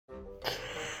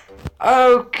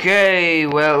Okay,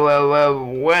 well,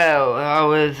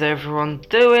 how is everyone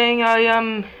doing? I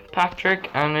am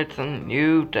Patrick and it's a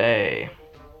new day.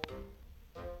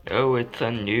 Oh, it's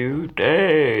a new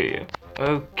day.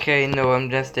 Okay, no, I'm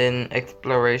just in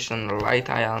Exploration Light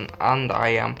and I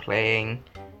am playing...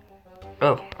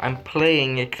 Oh, I'm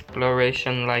playing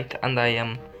Exploration Light and I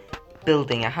am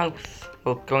building a house.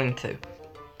 Well, going to.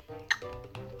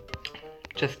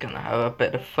 Just gonna have a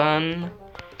bit of fun.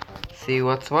 See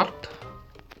what's what.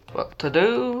 What to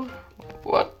do.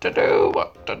 What to do.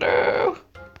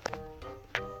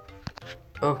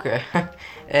 Okay,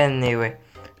 anyway,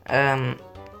 I'm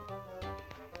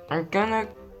gonna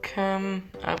come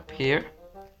up here.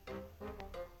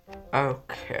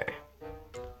 Okay,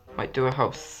 might do a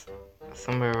house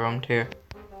somewhere around here.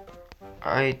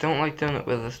 I don't like doing it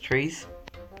with the trees.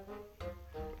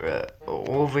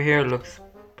 Over here looks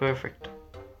perfect.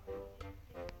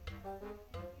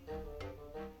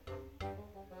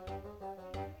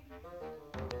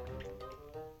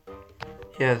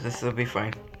 Yeah, this will be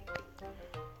fine.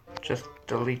 Just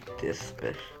delete this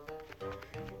bit.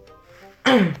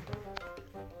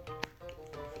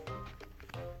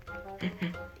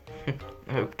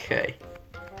 Okay.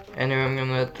 Anyway, I'm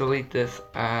gonna delete this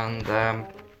and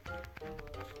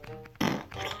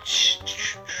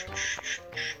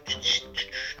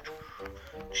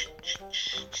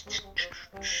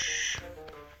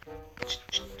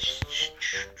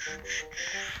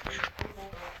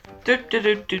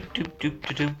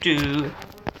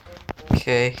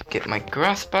Okay, get my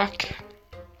grass back.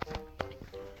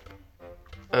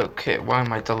 Okay, why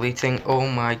am I deleting? Oh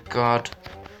my god.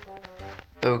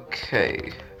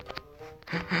 Okay.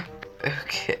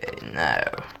 Okay, now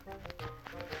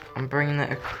I'm bringing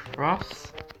it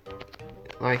across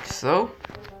like so.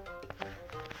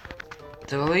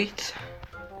 Delete.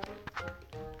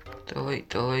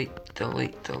 Delete.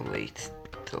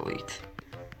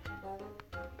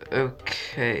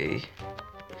 Okay.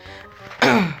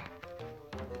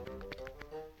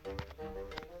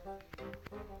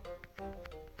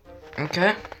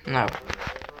 Okay, now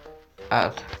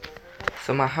add.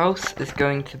 So my house is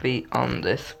going to be on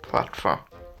this platform.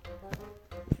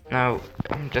 Now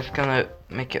I'm just gonna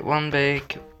make it one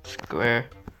big square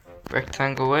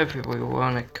rectangle, whatever we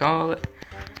want to call it.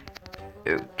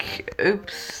 Okay,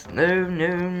 oops, no,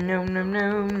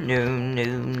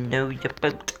 you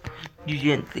boat. You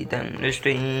gently down the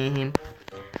stream.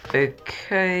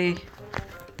 Okay,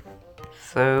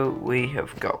 so we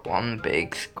have got one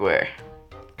big square.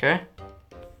 Okay,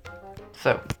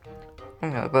 so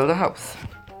I'm gonna build a house,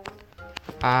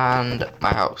 and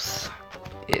my house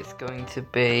is going to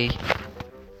be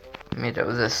made out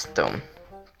of this stone.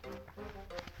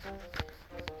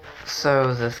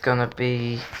 So there's gonna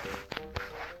be,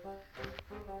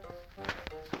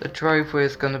 the driveway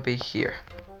is gonna be here.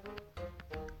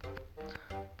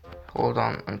 Hold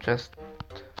on, I'm just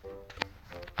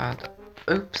add,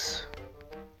 oops.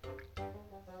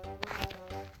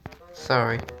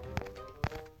 Sorry.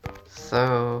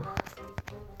 So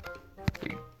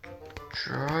the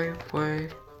driveway.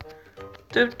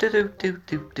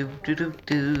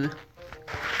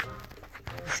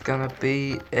 It's gonna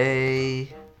be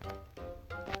a.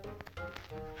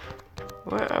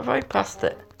 Where have I passed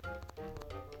it?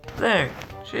 There.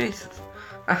 Jesus.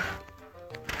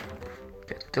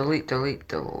 Okay, delete.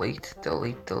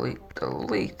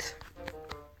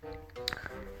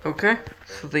 Okay,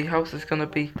 so the house is gonna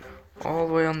be all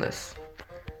the way on this.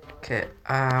 Okay,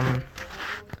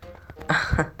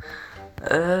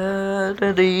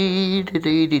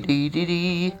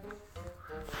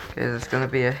 Okay, there's gonna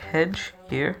be a hedge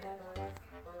here.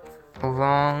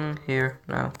 Along here.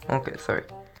 No. Okay, sorry.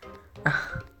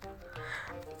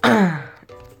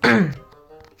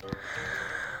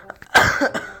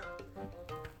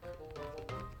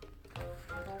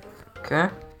 Okay.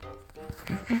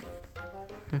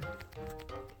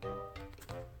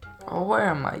 Oh, where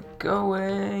am I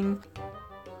going?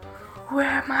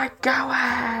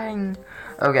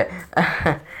 Okay.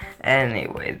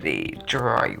 Anyway, the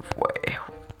driveway.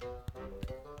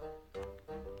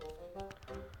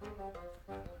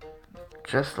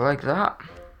 Just like that.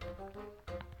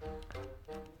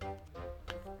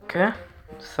 Okay.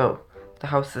 So, the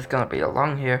house is gonna be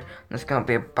along here, and there's gonna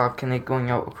be a balcony going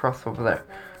out across over there.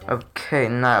 Okay,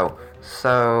 now,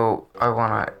 so I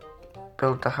wanna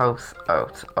build the house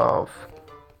out of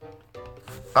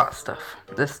that stuff,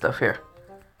 this stuff here.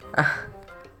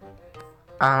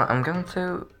 And I'm going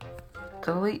to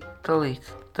delete.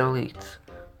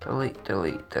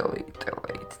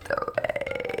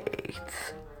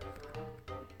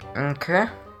 Okay,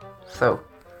 so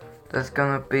there's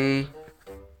gonna be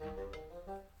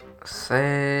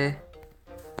say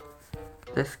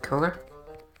this color.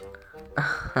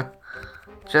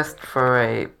 Just for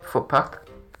a footpath.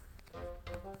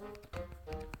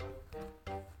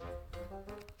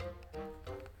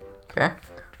 Okay,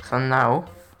 so now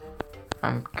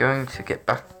I'm going to get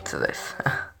back to this.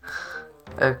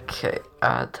 Okay,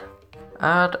 add.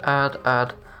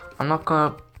 I'm not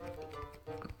gonna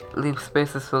leave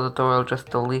spaces for the door, I'll just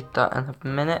delete that in a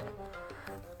minute.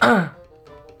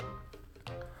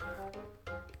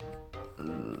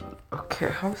 Okay,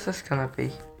 how's this gonna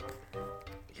be?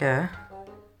 Yeah,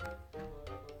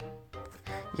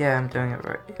 I'm doing it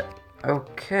right, yeah.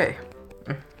 Okay.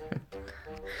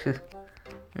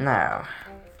 Now.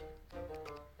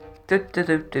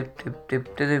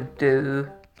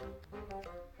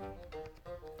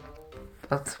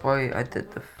 That's why I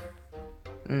did the...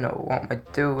 No, what am I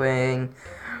doing?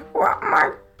 What am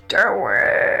I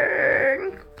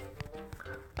doing?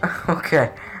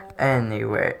 Okay,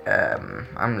 anyway,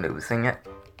 I'm losing it.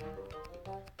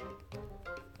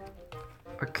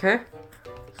 Okay,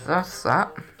 so that's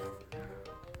that.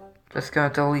 Just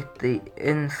gonna delete the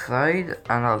inside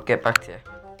and I'll get back to you.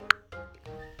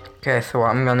 Okay, so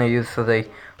what I'm gonna use for the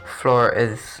floor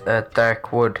is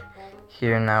dark wood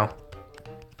here now.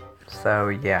 So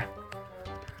yeah.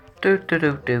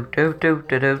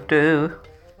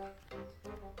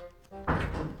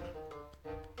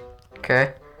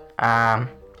 Okay.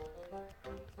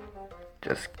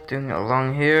 Just doing it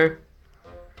along here.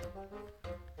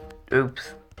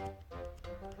 Oops.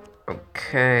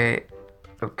 Okay.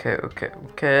 Okay.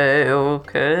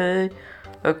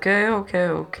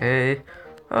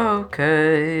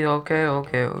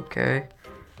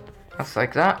 That's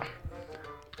like that.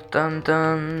 Dun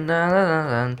dun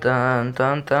dun dun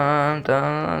dun dun dun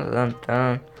dun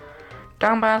dun.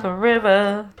 Down by the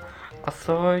river, I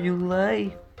saw you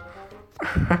lay.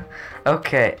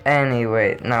 Okay,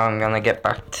 anyway, now I'm gonna get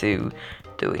back to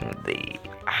doing the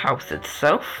house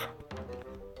itself.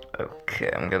 Okay,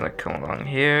 I'm gonna come along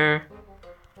here.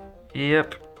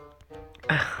 Yep.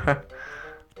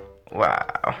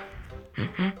 Wow.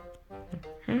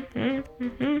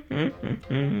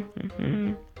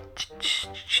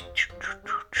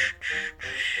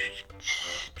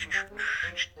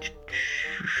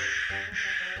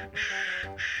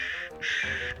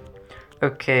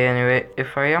 Okay, anyway,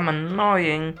 if I am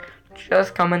annoying,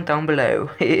 just comment down below.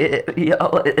 I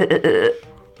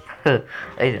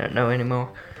don't know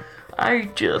anymore.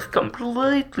 I just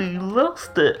completely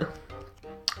lost it.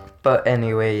 But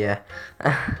anyway, yeah.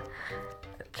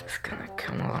 Just gonna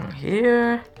come along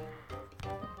here.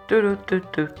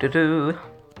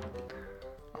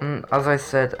 As I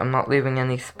said, I'm not leaving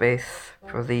any space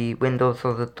for the windows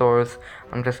or the doors.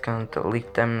 I'm just gonna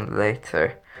delete them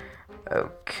later.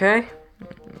 Okay.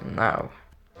 Now,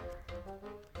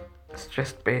 it's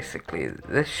just basically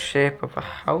this shape of a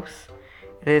house.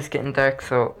 It is getting dark,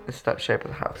 so it's that shape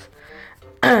of the house.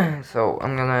 So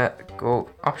I'm gonna go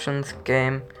options,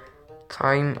 game,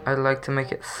 time. I'd like to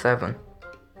make it 7.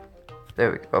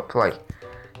 There we go, apply.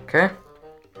 Okay.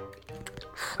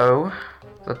 So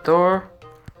the door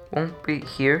won't be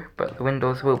here, but the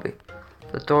windows will be.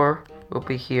 The door will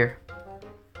be here.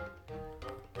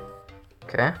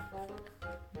 Okay.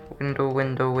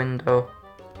 Window.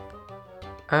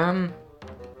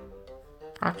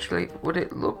 Actually, would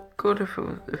it look good if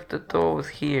the door was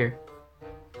here?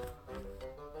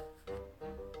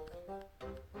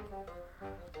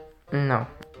 No.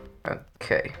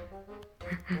 Okay.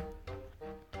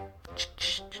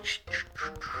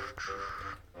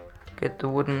 Get the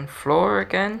wooden floor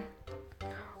again.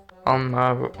 On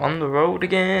the road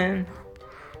again.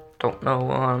 Don't know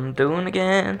what I'm doing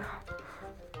again.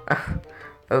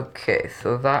 Okay,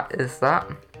 so that is that.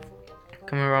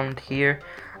 Come around here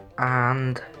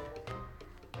and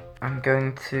I'm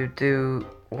going to do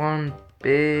one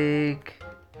big,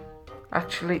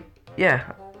 actually,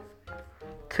 yeah,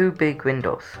 2 big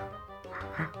windows.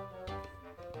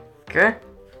 Okay,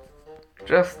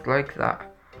 just like that.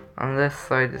 On this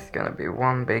side is gonna be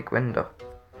 1 big window.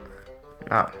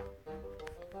 Now,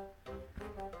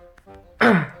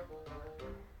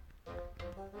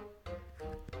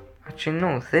 actually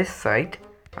no, this side,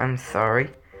 I'm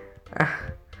sorry.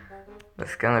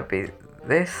 There's gonna be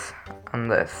this and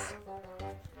this.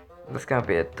 There's gonna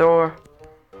be a door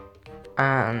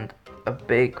and a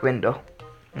big window.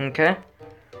 Okay,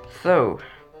 so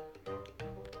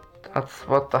that's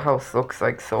what the house looks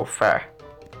like so far.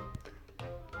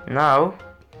 Now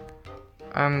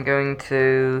I'm going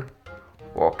to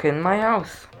walk in my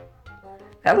house.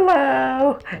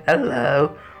 Hello,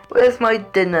 where's my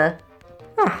dinner?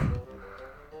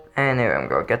 Anyway, I'm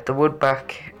gonna get the wood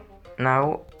back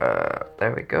now,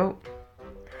 there we go.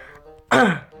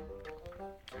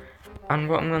 And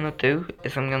what I'm gonna do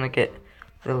is I'm gonna get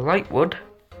the light wood,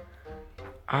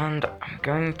 and I'm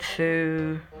going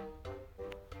to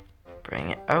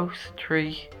bring it out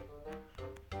the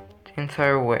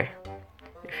entire way,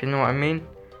 if you know what I mean.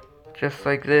 Just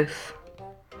like this.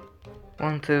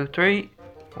 1, 2, 3.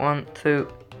 1, 2,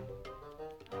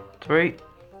 3.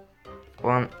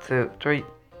 1, 2, 3.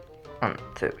 1,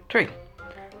 2, 3.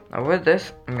 Now with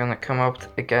this, I'm gonna come out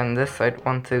again this side.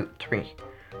 1, 2, 3.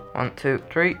 1, 2,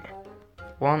 3.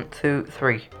 1, 2,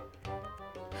 3.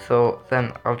 So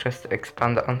then I'll just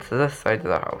expand it onto this side of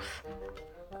the house.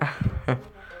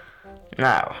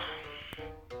 Now,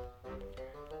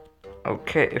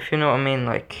 okay, if you know what I mean,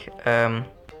 like,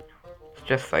 it's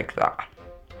just like that.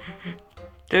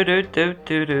 Do do do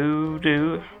do do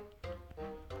do.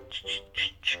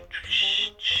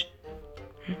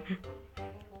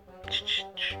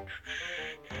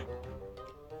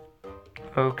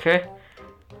 Okay,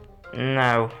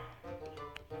 now,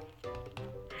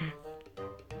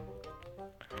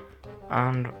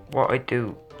 and what I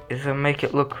do is I make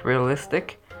it look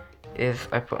realistic, is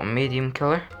I put a medium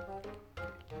color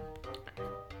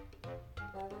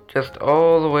just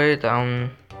all the way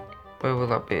down. Where will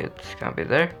that be? It's gonna be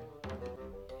there.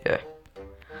 Yeah.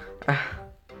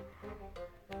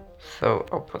 So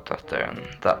I'll put that there and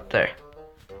that there.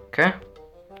 Okay.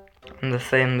 And the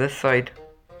same this side.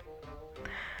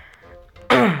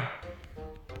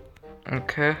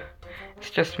 Okay. It's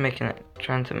just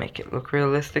trying to make it look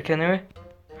realistic anyway.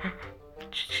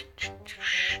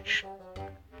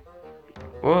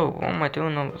 Whoa, what am I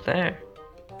doing over there?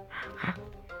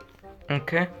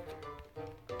 Okay.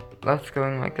 That's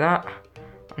going like that.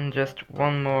 And just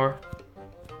one more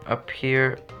up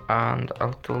here, and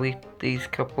I'll delete these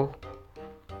couple.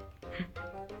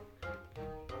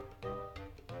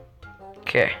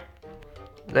 Okay.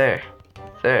 There.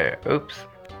 Oops.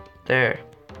 There.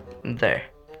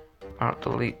 I'll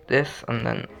delete this, and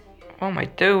then what am I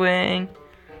doing?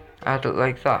 Add it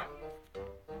like that.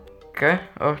 Okay.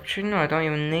 Oh, actually, no, I don't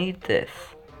even need this.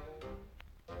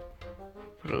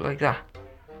 Put it like that.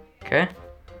 Okay.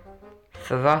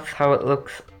 So that's how it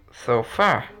looks so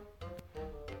far.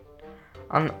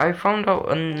 And I found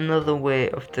out another way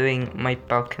of doing my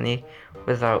balcony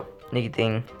without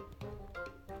needing...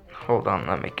 Hold on,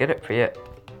 let me get it for you.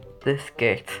 This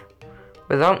gate.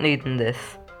 Without needing this,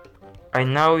 I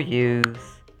now use...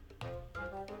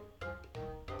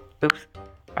 Oops.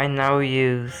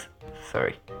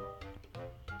 Sorry.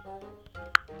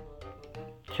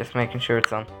 Just making sure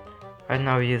it's on. I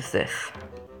now use this.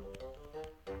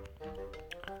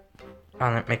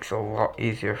 And it makes it a lot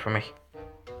easier for me.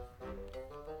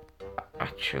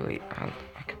 Actually, I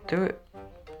could do it.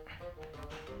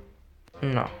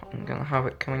 No, I'm gonna have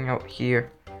it coming out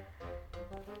here.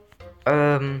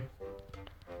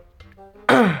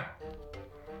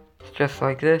 It's just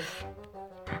like this.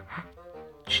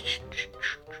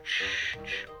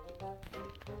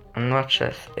 And watch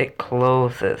this, it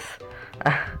closes.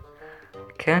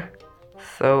 Okay,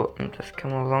 so I'm just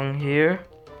coming along here.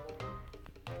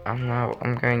 And now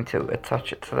I'm going to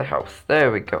attach it to the house.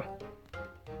 There we go.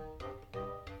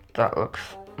 That looks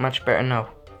much better now.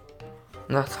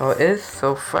 That's how it is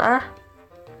so far.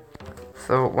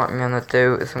 So what I'm gonna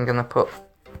do is I'm gonna put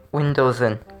windows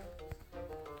in.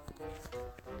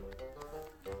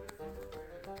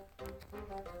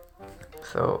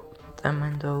 So them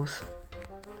windows.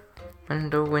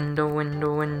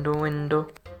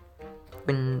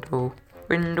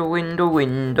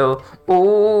 Window.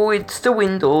 Oh, it's the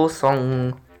window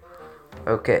song.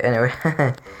 Okay, anyway.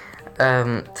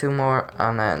 2 more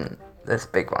and then this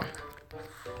big one.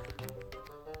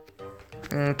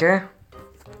 Okay.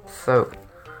 So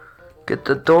get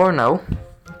the door now.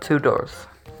 2 doors.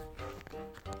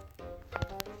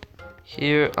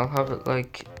 Here I'll have it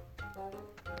like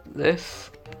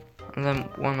this, and then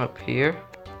one up here.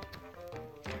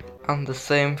 And the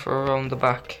same for around the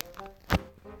back.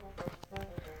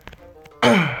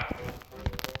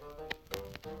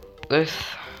 This,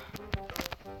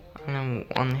 and then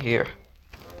one here.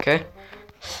 Okay,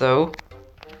 so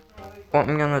what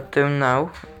I'm gonna do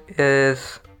now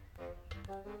is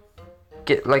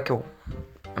get like a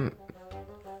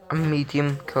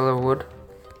medium color wood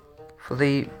for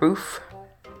the roof.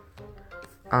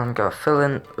 I'm gonna fill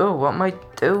in. Oh, what am I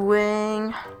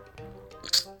doing?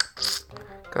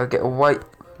 Gotta get a white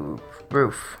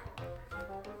roof.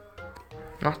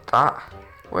 Not that.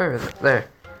 Where is it? There.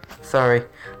 Sorry.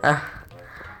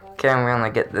 Okay, I'm gonna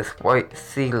get this white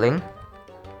ceiling.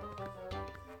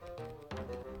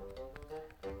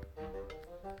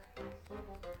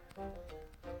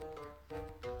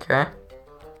 Okay.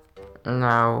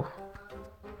 Now.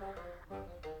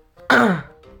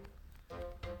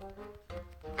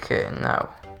 Okay, now.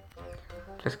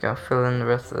 Just gonna fill in the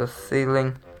rest of the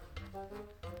ceiling.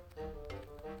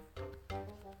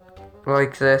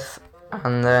 Like this.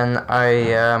 And then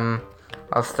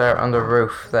I'll start on the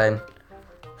roof then.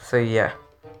 So yeah.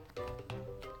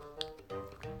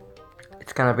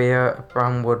 It's gonna be a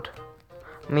brown wood.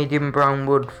 Medium brown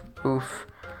wood roof.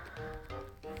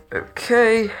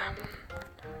 Okay.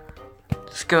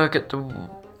 Just gonna get the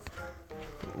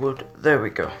wood. There we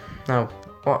go. Now,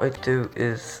 what I do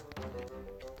is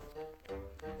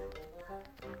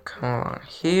come along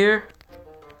here.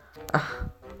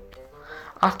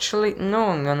 Actually, no,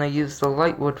 I'm gonna use the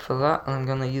light wood for that, and I'm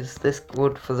gonna use this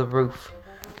wood for the roof.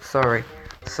 Sorry.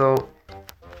 So,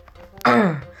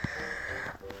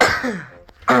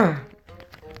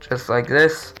 just like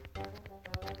this.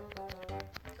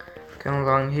 Come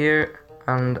along here,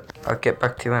 and I'll get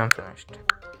back to you when I'm finished.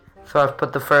 So I've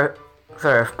put the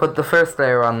first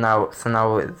layer on now. So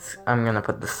now I'm gonna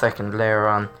put the second layer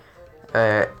on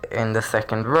in the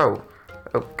second row.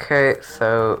 Okay,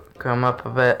 so come up a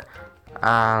bit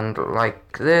and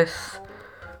like this.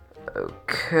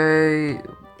 Okay,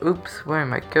 oops, where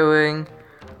am I going?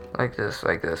 Like this,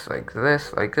 like this, like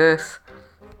this, like this.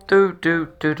 Do.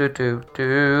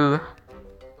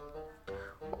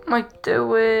 What am I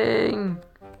doing?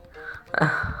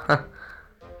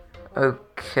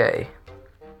 Okay.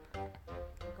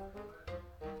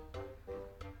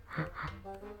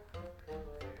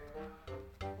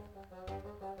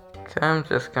 Okay, I'm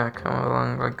just gonna come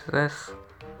along like this.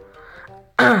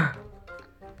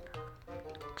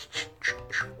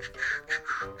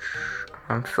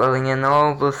 I'm filling in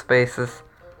all the spaces.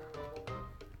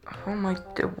 What am I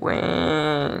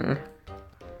doing?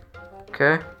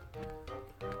 Okay.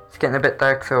 It's getting a bit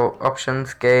dark, so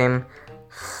options, game,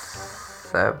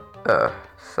 7.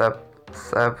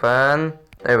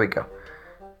 There we go.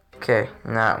 Okay,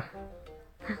 now.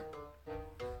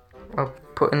 I'll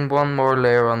put in one more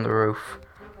layer on the roof.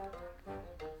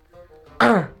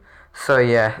 So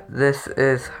yeah, this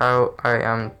is how I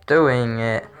am doing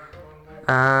it.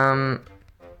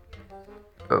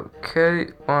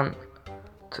 Okay, 1,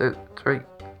 2, 3,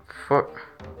 4.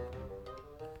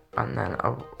 And then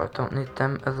I don't need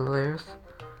them as layers.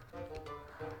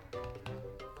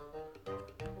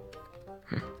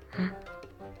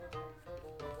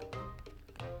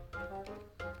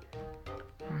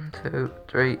 1, 2,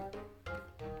 3.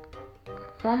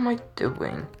 What am I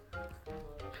doing?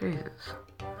 Jesus.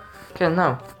 Okay,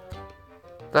 now.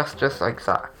 That's just like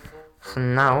that. So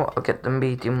now I'll get the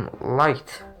medium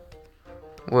light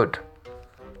wood.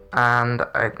 And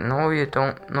I know you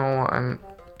don't know what I'm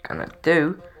gonna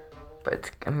do,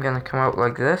 but I'm gonna come out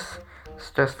like this.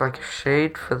 It's just like a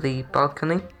shade for the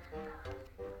balcony.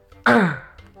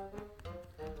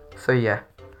 So yeah.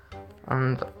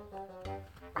 And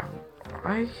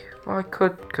I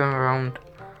could go around.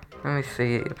 Let me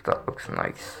see if that looks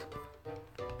nice.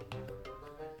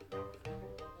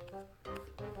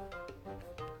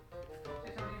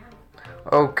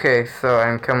 Okay, so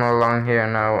I'm coming along here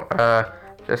now.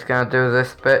 Just gonna do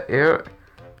this bit here.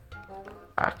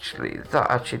 Actually, that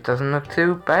actually doesn't look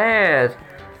too bad.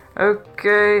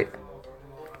 Okay.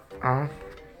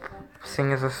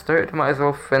 Seeing as I started, might as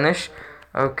well finish.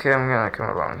 Okay, I'm gonna come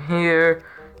along here,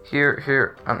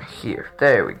 here, and here.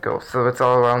 There we go. So it's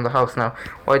all around the house now.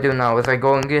 What I do now is I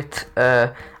go and get,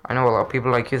 I know a lot of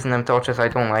people like using them torches. I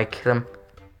don't like them.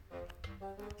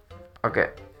 Okay,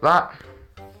 that.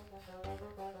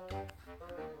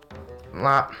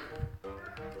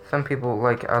 Some people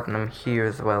like adding them here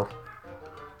as well.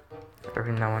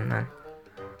 Every now and then.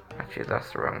 Actually,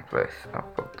 that's the wrong place. I'll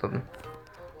put them.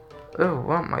 Oh,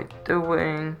 what am I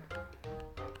doing?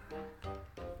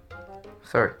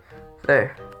 Sorry.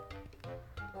 There.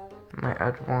 Might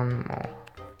add one more.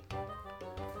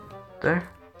 There.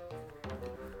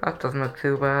 That doesn't look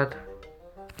too bad.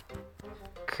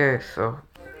 Okay, so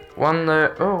one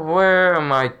there. Oh, where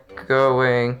am I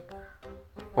going?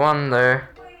 One there.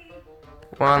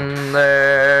 One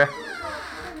there.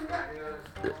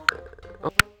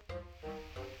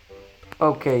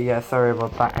 Okay, yeah, sorry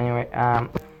about that. Anyway,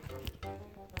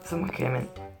 someone came in.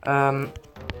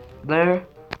 There,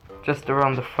 just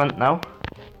around the front now.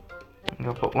 I'm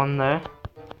gonna put one there.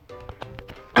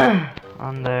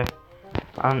 On there.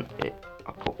 And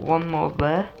I'll put one more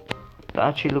there. That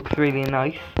actually looks really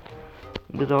nice.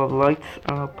 With all the lights.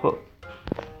 And I'll put...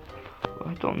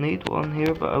 I don't need one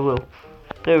here, but I will.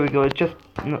 There we go, it just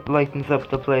lightens up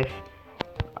the place.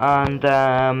 And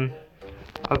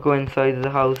I'll go inside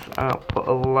the house and I'll put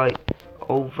a light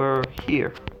over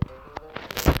here.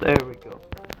 There we go.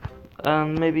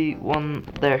 And maybe one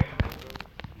there.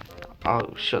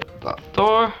 I'll shut that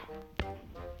door.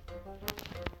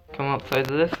 Come outside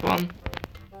of this one.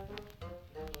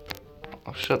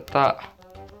 I'll shut that.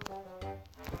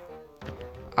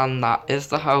 And that is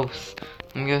the house.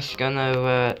 I'm just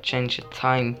gonna change the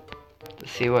time to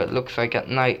see what it looks like at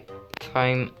night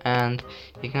time, and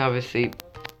you can obviously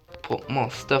put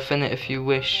more stuff in it if you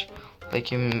wish,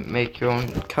 like you make your own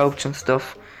couch and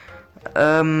stuff.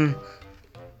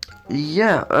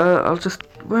 Yeah, I'll just,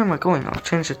 where am I going? I'll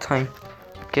change the time.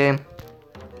 Game.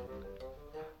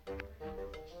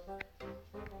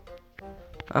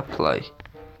 Apply.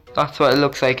 That's what it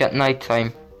looks like at night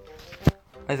time.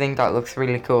 I think that looks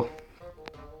really cool.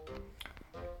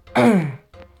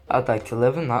 I'd like to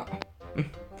live in that.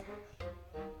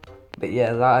 But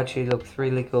yeah, that actually looks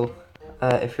really cool.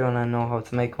 If you wanna know how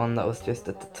to make one, that was just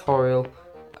a tutorial.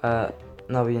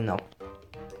 Now you know.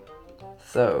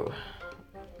 So,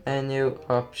 menu,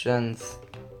 options,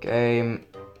 game,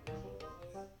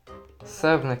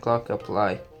 7 o'clock,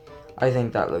 apply. I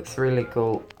think that looks really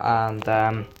cool, and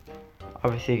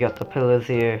obviously you got the pillars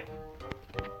here.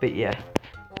 But yeah,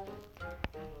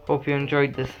 hope you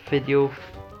enjoyed this video.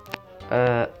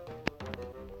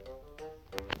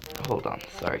 Hold on,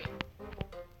 sorry.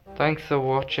 Thanks for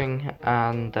watching,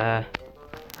 and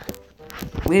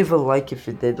leave a like if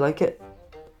you did like it.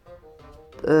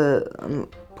 And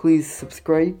please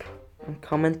subscribe and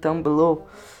comment down below.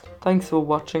 Thanks for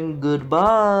watching.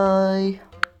 Goodbye.